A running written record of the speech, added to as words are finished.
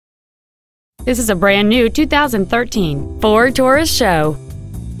This is a brand new 2013 Ford Taurus SHOW.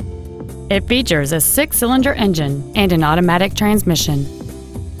 It features a 6-cylinder engine and an automatic transmission.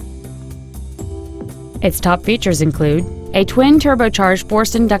 Its top features include a twin-turbocharged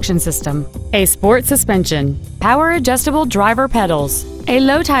forced induction system, a sport suspension, power-adjustable driver pedals, a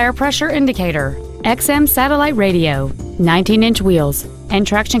low-tire pressure indicator, XM satellite radio, 19-inch wheels, and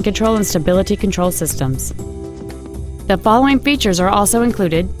traction control and stability control systems. The following features are also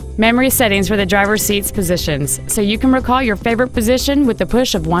included: memory settings for the driver's seat's positions, so you can recall your favorite position with the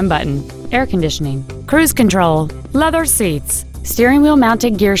push of one button, air conditioning, cruise control, leather seats, steering wheel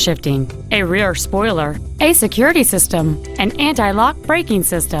mounted gear shifting, a rear spoiler, a security system, an anti-lock braking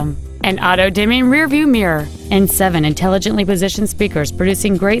system, an auto-dimming rearview mirror, and 7 intelligently positioned speakers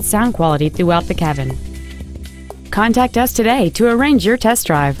producing great sound quality throughout the cabin. Contact us today to arrange your test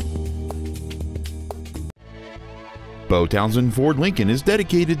drive. Beau Townsend Ford Lincoln is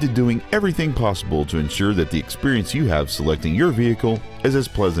dedicated to doing everything possible to ensure that the experience you have selecting your vehicle is as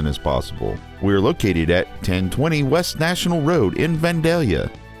pleasant as possible. We are located at 1020 West National Road in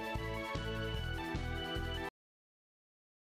Vandalia.